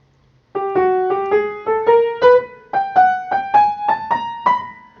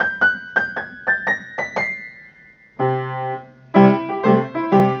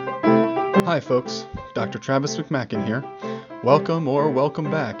folks. Dr. Travis McMacken here. Welcome or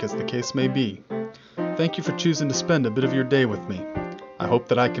welcome back, as the case may be. Thank you for choosing to spend a bit of your day with me. I hope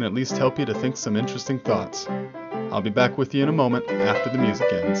that I can at least help you to think some interesting thoughts. I'll be back with you in a moment after the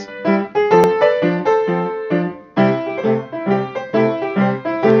music ends.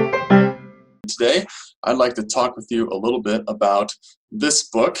 Today, I'd like to talk with you a little bit about this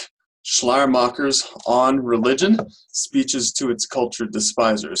book, Schleiermacher's On Religion, Speeches to Its Cultured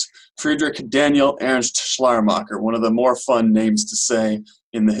Despisers. Friedrich Daniel Ernst Schleiermacher, one of the more fun names to say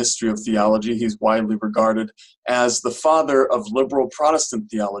in the history of theology. He's widely regarded as the father of liberal Protestant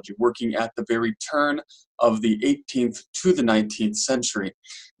theology, working at the very turn of the 18th to the 19th century.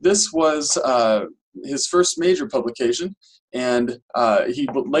 This was his first major publication, and he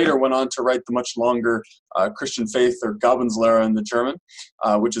later went on to write the much longer Christian Faith, or Glaubenslehre in the German,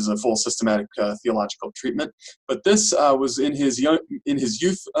 which is a full systematic theological treatment. But this was in his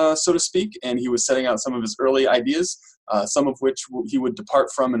youth, so to speak, and he was setting out some of his early ideas, some of which he would depart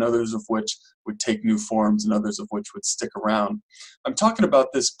from, and others of which would take new forms, and others of which would stick around. I'm talking about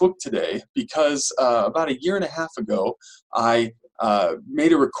this book today because about a year and a half ago, I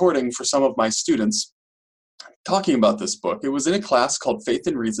made a recording for some of my students talking about this book. It was in a class called Faith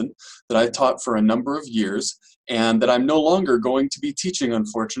and Reason that I taught for a number of years, and that I'm no longer going to be teaching,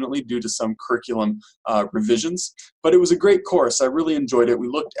 unfortunately, due to some curriculum revisions. But it was a great course. I really enjoyed it. We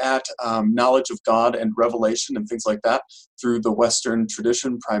looked at knowledge of God and revelation and things like that through the Western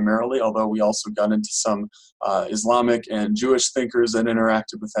tradition primarily, although we also got into some Islamic and Jewish thinkers that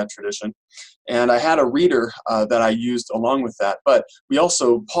interacted with that tradition. And I had a reader that I used along with that, but we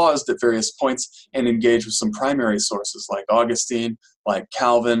also paused at various points and engaged with some primary sources like Augustine, like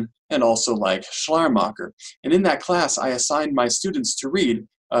Calvin, and also like Schleiermacher. And in that class, I assigned my students to read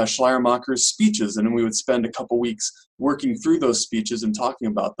Schleiermacher's speeches, and then we would spend a couple weeks working through those speeches and talking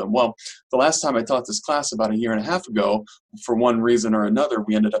about them. Well, the last time I taught this class about a year and a half ago, for one reason or another,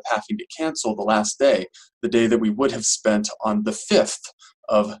 we ended up having to cancel the last day, the day that we would have spent on the 5th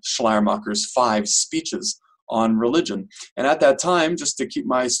of Schleiermacher's 5 speeches on religion. And at that time, just to keep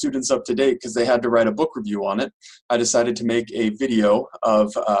my students up to date, because they had to write a book review on it, I decided to make a video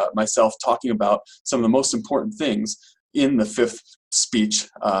of myself talking about some of the most important things in the 5th speech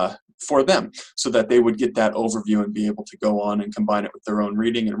for them, so that they would get that overview and be able to go on and combine it with their own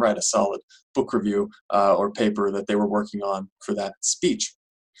reading and write a solid book review or paper that they were working on for that speech.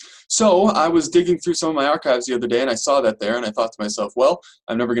 So I was digging through some of my archives the other day, and I saw that there, and I thought to myself, well,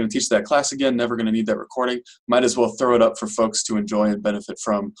 I'm never going to teach that class again, never going to need that recording. Might as well throw it up for folks to enjoy and benefit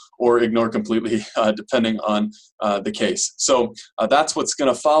from, or ignore completely, depending on the case. So that's what's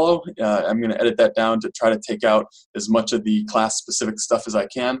going to follow. I'm going to edit that down to try to take out as much of the class-specific stuff as I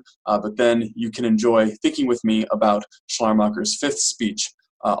can, but then you can enjoy thinking with me about Schleiermacher's 5th speech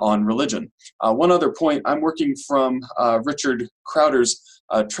on religion. One other point, I'm working from Richard Crowder's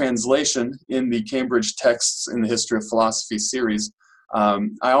translation in the Cambridge Texts in the History of Philosophy series.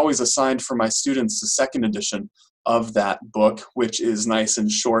 I always assigned for my students the 2nd edition of that book, which is nice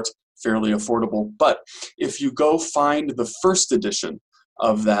and short, fairly affordable. But if you go find the 1st edition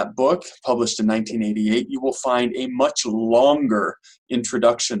of that book, published in 1988, you will find a much longer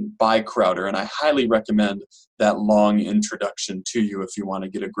introduction by Crowder, and I highly recommend that long introduction to you if you want to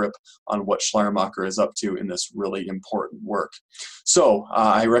get a grip on what Schleiermacher is up to in this really important work. So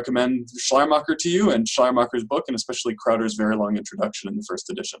I recommend Schleiermacher to you, and Schleiermacher's book, and especially Crowder's very long introduction in the 1st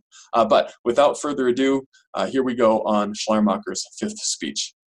edition. But without further ado, here we go on Schleiermacher's 5th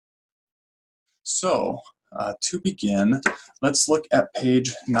speech. So, to begin, let's look at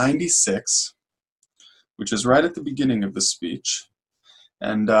page 96, which is right at the beginning of the speech.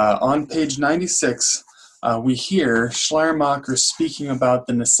 And on page 96, we hear Schleiermacher speaking about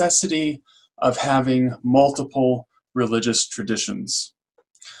the necessity of having multiple religious traditions.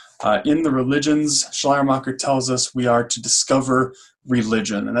 In the religions, Schleiermacher tells us we are to discover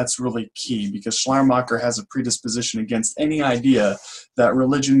religion, and that's really key because Schleiermacher has a predisposition against any idea that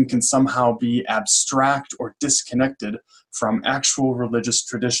religion can somehow be abstract or disconnected from actual religious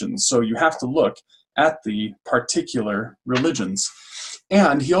traditions. So you have to look at the particular religions.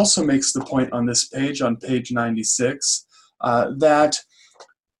 And he also makes the point on this page, on page 96, that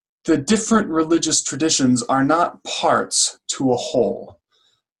the different religious traditions are not parts to a whole.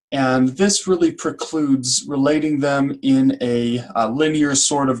 And this really precludes relating them in a linear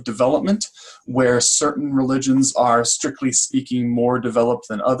sort of development where certain religions are, strictly speaking, more developed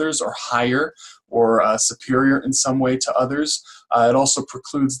than others or higher, or superior in some way to others. It also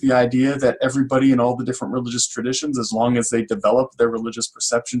precludes the idea that everybody in all the different religious traditions, as long as they develop their religious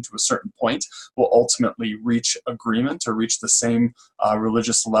perception to a certain point, will ultimately reach agreement or reach the same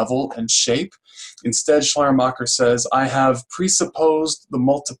religious level and shape. Instead, Schleiermacher says, I have presupposed the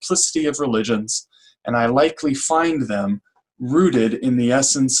multiplicity of religions, and I likely find them rooted in the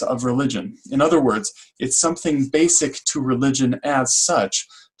essence of religion. In other words, it's something basic to religion as such,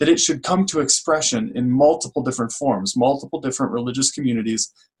 that it should come to expression in multiple different forms, multiple different religious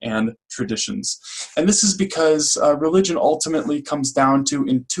communities and traditions. And this is because religion ultimately comes down to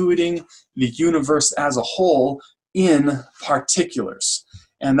intuiting the universe as a whole in particulars.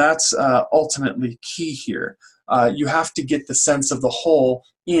 And that's ultimately key here. You have to get the sense of the whole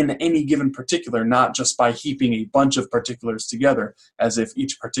in any given particular, not just by heaping a bunch of particulars together as if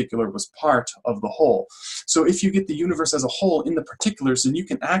each particular was part of the whole. So if you get the universe as a whole in the particulars, then you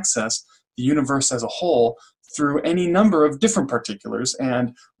can access the universe as a whole through any number of different particulars,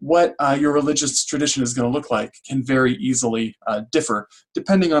 and what your religious tradition is going to look like can very easily differ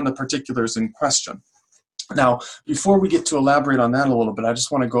depending on the particulars in question. Now, before we get to elaborate on that a little bit, I just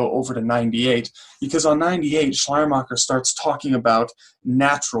want to go over to 98, because on 98, Schleiermacher starts talking about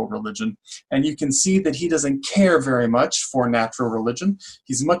natural religion, and you can see that he doesn't care very much for natural religion.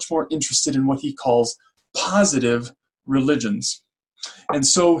 He's much more interested in what he calls positive religions. And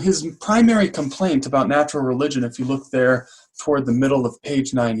so his primary complaint about natural religion, if you look there toward the middle of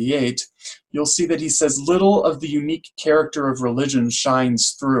page 98, you'll see that he says little of the unique character of religion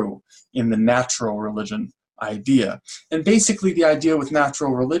shines through in the natural religion idea. And basically the idea with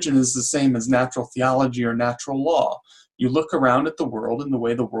natural religion is the same as natural theology or natural law. You look around at the world and the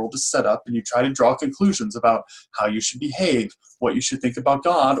way the world is set up, and you try to draw conclusions about how you should behave, what you should think about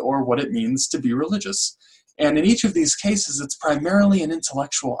God, or what it means to be religious. And in each of these cases, it's primarily an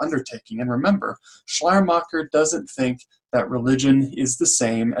intellectual undertaking. And remember, Schleiermacher doesn't think that religion is the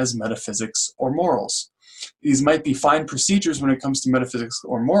same as metaphysics or morals. These might be fine procedures when it comes to metaphysics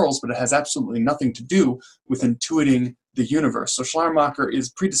or morals, but it has absolutely nothing to do with intuiting the universe. So Schleiermacher is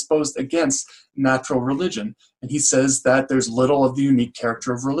predisposed against natural religion, and he says that there's little of the unique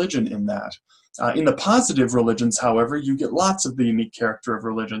character of religion in that. In the positive religions, however, you get lots of the unique character of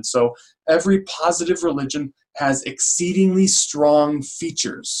religion. So every positive religion has exceedingly strong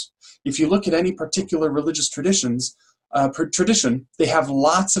features. If you look at any particular religious tradition, they have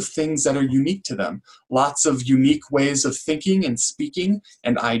lots of things that are unique to them, lots of unique ways of thinking and speaking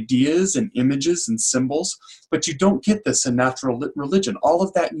and ideas and images and symbols, but you don't get this in natural religion. All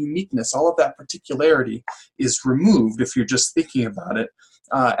of that uniqueness, all of that particularity is removed if you're just thinking about it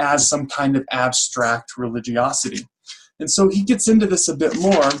as some kind of abstract religiosity. And so he gets into this a bit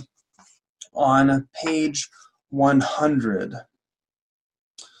more on page 100.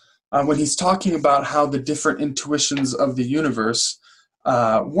 When he's talking about how the different intuitions of the universe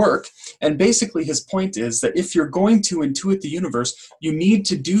work. And basically his point is that if you're going to intuit the universe, you need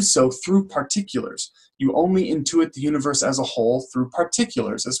to do so through particulars. You only intuit the universe as a whole through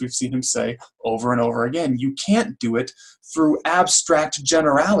particulars, as we've seen him say over and over again. You can't do it through abstract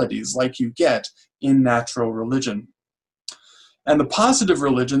generalities like you get in natural religion. And the positive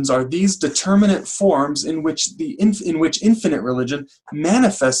religions are these determinate forms in which infinite religion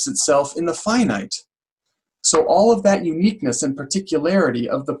manifests itself in the finite. So all of that uniqueness and particularity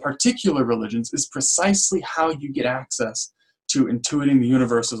of the particular religions is precisely how you get access to intuiting the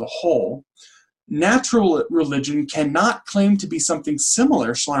universe as a whole. Natural religion cannot claim to be something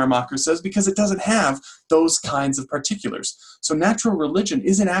similar, Schleiermacher says, because it doesn't have those kinds of particulars. So natural religion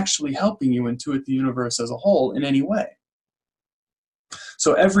isn't actually helping you intuit the universe as a whole in any way.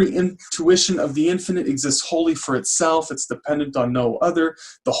 So every intuition of the infinite exists wholly for itself. It's dependent on no other.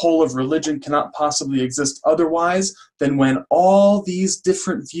 The whole of religion cannot possibly exist otherwise than when all these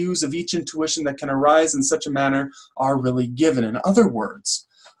different views of each intuition that can arise in such a manner are really given. In other words,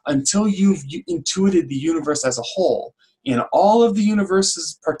 until you've intuited the universe as a whole, in all of the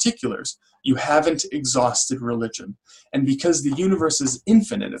universe's particulars, you haven't exhausted religion. And because the universe is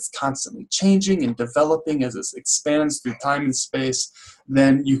infinite, it's constantly changing and developing as it expands through time and space,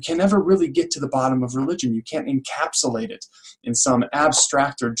 then you can never really get to the bottom of religion. You can't encapsulate it in some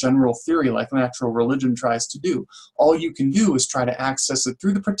abstract or general theory like natural religion tries to do. All you can do is try to access it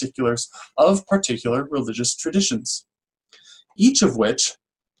through the particulars of particular religious traditions, each of which,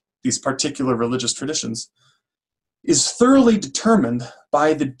 these particular religious traditions, is thoroughly determined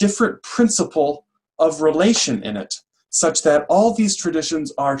by the different principle of relation in it, such that all these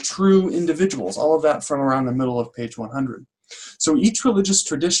traditions are true individuals, all of that from around the middle of page 100. So each religious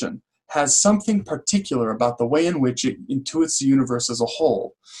tradition has something particular about the way in which it intuits the universe as a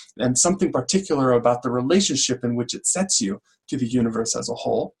whole, and something particular about the relationship in which it sets you to the universe as a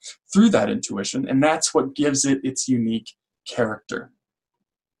whole through that intuition, and that's what gives it its unique character.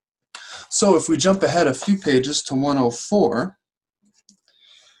 So if we jump ahead a few pages to 104,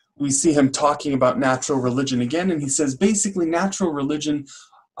 we see him talking about natural religion again, and he says basically natural religion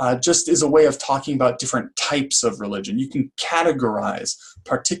just is a way of talking about different types of religion. You can categorize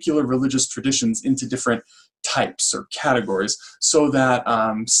particular religious traditions into different types or categories, so that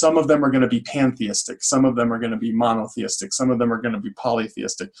some of them are going to be pantheistic, some of them are going to be monotheistic, some of them are going to be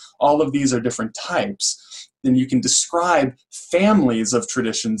polytheistic. All of these are different types. Then you can describe families of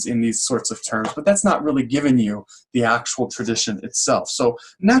traditions in these sorts of terms, but that's not really giving you the actual tradition itself. So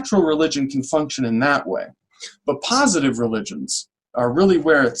natural religion can function in that way. But positive religions are really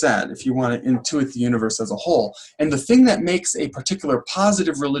where it's at if you want to intuit the universe as a whole. And the thing that makes a particular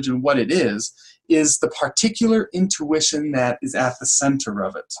positive religion what it is the particular intuition that is at the center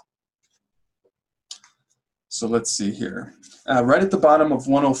of it. So let's see here. Right at the bottom of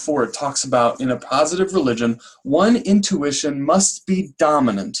 104, it talks about in a positive religion, one intuition must be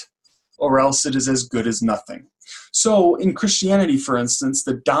dominant, or else it is as good as nothing. So in Christianity, for instance,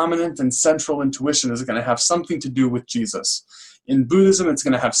 the dominant and central intuition is going to have something to do with Jesus. In Buddhism, it's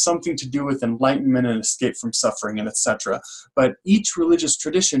going to have something to do with enlightenment and escape from suffering, and etc. But each religious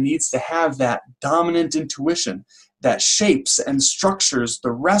tradition needs to have that dominant intuition that shapes and structures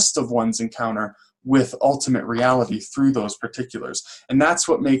the rest of one's encounter with ultimate reality through those particulars. And that's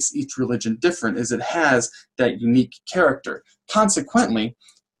what makes each religion different, is it has that unique character. Consequently,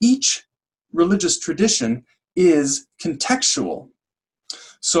 each religious tradition is contextual.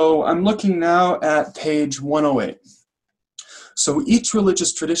 So I'm looking now at page 108. So each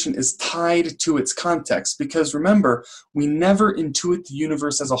religious tradition is tied to its context, because remember, we never intuit the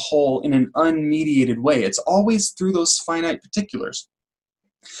universe as a whole in an unmediated way. It's always through those finite particulars.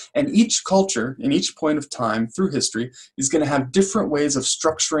 And each culture, in each point of time through history, is going to have different ways of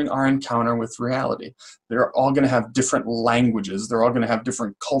structuring our encounter with reality. They're all going to have different languages. They're all going to have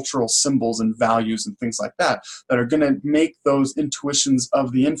different cultural symbols and values and things like that are going to make those intuitions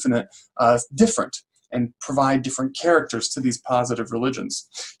of the infinite different, and provide different characters to these positive religions.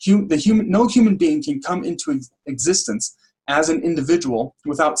 No human being can come into existence as an individual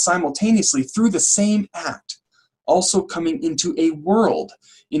without simultaneously, through the same act, also coming into a world,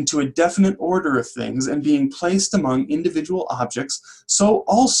 into a definite order of things, and being placed among individual objects. So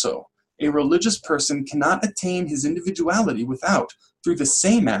also, a religious person cannot attain his individuality without, through the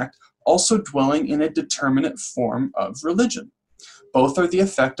same act, also dwelling in a determinate form of religion. Both are the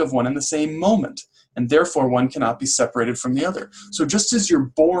effect of one and the same moment, and therefore one cannot be separated from the other. So just as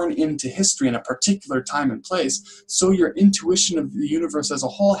you're born into history in a particular time and place, so your intuition of the universe as a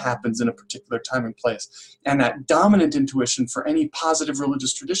whole happens in a particular time and place. And that dominant intuition for any positive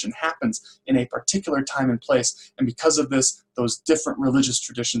religious tradition happens in a particular time and place. And because of this, those different religious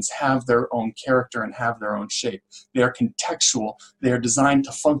traditions have their own character and have their own shape. They are contextual. They are designed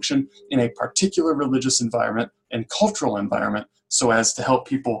to function in a particular religious environment and cultural environment so as to help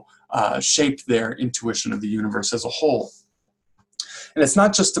people shape their intuition of the universe as a whole. And it's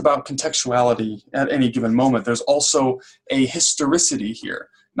not just about contextuality at any given moment. There's also a historicity here.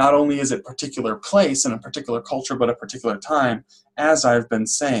 Not only is it a particular place and a particular culture, but a particular time, as I've been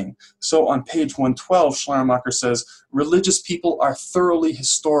saying. So on page 112, Schleiermacher says, religious people are thoroughly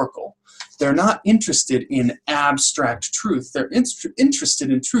historical. They're not interested in abstract truth. They're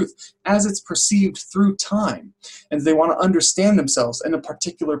interested in truth as it's perceived through time. And they want to understand themselves in a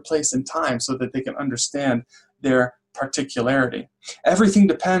particular place and time so that they can understand their particularity. Everything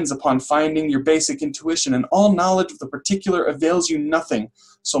depends upon finding your basic intuition, and all knowledge of the particular avails you nothing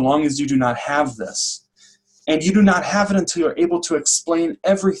so long as you do not have this. And you do not have it until you're able to explain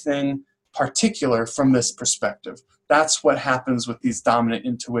everything particular from this perspective. That's what happens with these dominant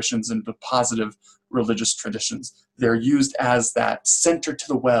intuitions and the positive religious traditions. They're used as that center to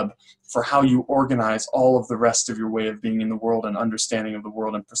the web for how you organize all of the rest of your way of being in the world and understanding of the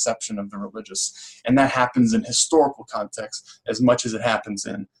world and perception of the religious. And that happens in historical context as much as it happens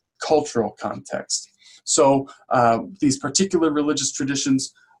in cultural context. So these particular religious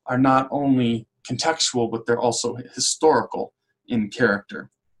traditions are not only contextual, but they're also historical in character.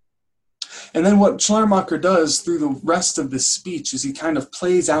 And then what Schleiermacher does through the rest of this speech is he kind of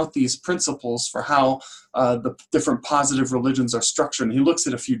plays out these principles for how the different positive religions are structured. And he looks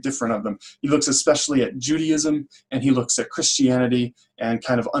at a few different of them. He looks especially at Judaism, and he looks at Christianity, and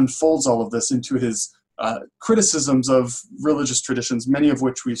kind of unfolds all of this into his criticisms of religious traditions, many of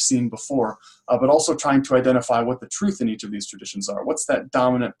which we've seen before, but also trying to identify what the truth in each of these traditions are. What's that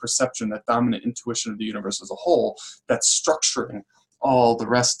dominant perception, that dominant intuition of the universe as a whole that's structuring all the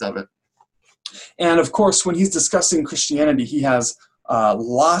rest of it? And of course, when he's discussing Christianity, he has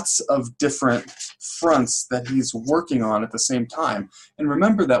lots of different fronts that he's working on at the same time. And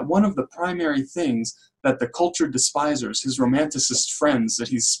remember that one of the primary things that the cultured despisers, his romanticist friends that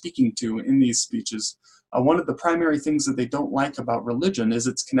he's speaking to in these speeches, one of the primary things that they don't like about religion is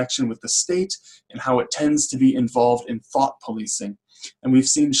its connection with the state and how it tends to be involved in thought policing. And we've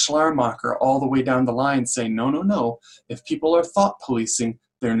seen Schleiermacher all the way down the line saying, no, no, no, if people are thought policing,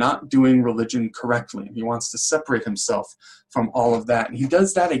 they're not doing religion correctly. He wants to separate himself from all of that. And he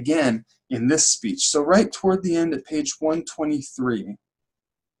does that again in this speech. So right toward the end at page 123,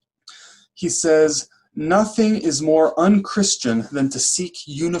 he says, "Nothing is more unchristian than to seek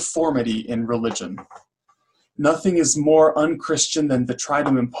uniformity in religion. Nothing is more unchristian than to try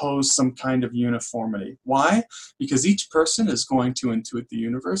to impose some kind of uniformity." Why? Because each person is going to intuit the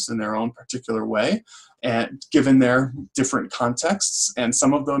universe in their own particular way, and given their different contexts, and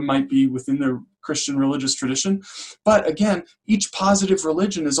some of them might be within the Christian religious tradition. But again, each positive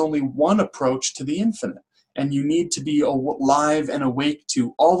religion is only one approach to the infinite. And you need to be alive and awake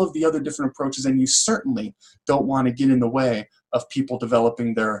to all of the other different approaches, and you certainly don't want to get in the way of people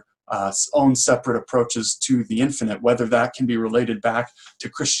developing their own separate approaches to the infinite, whether that can be related back to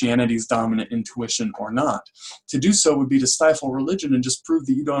Christianity's dominant intuition or not. To do so would be to stifle religion and just prove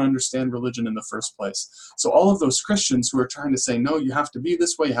that you don't understand religion in the first place. So all of those Christians who are trying to say, no, you have to be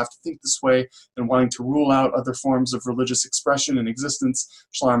this way, you have to think this way, and wanting to rule out other forms of religious expression and existence,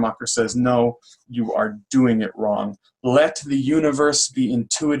 Schleiermacher says, no, you are doing it wrong. Let the universe be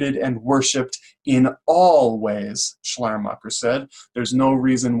intuited and worshipped in all ways, Schleiermacher said. There's no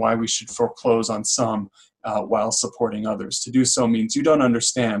reason why we should foreclose on some while supporting others. To do so means you don't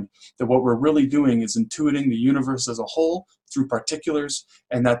understand that what we're really doing is intuiting the universe as a whole through particulars,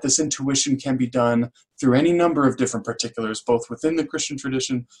 and that this intuition can be done through any number of different particulars, both within the Christian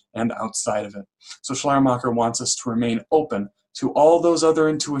tradition and outside of it. So Schleiermacher wants us to remain open to all those other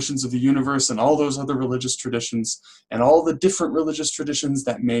intuitions of the universe and all those other religious traditions and all the different religious traditions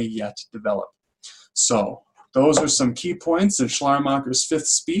that may yet develop. So those are some key points in Schleiermacher's fifth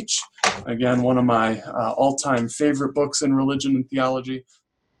speech. Again, one of my all-time favorite books in religion and theology.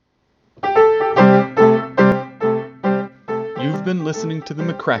 You've been listening to the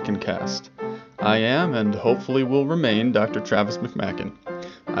McCracken Cast. I am, and hopefully will remain, Dr. Travis McMacken.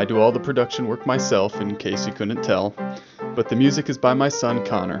 I do all the production work myself, in case you couldn't tell, but the music is by my son,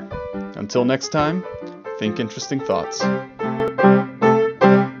 Connor. Until next time, think interesting thoughts.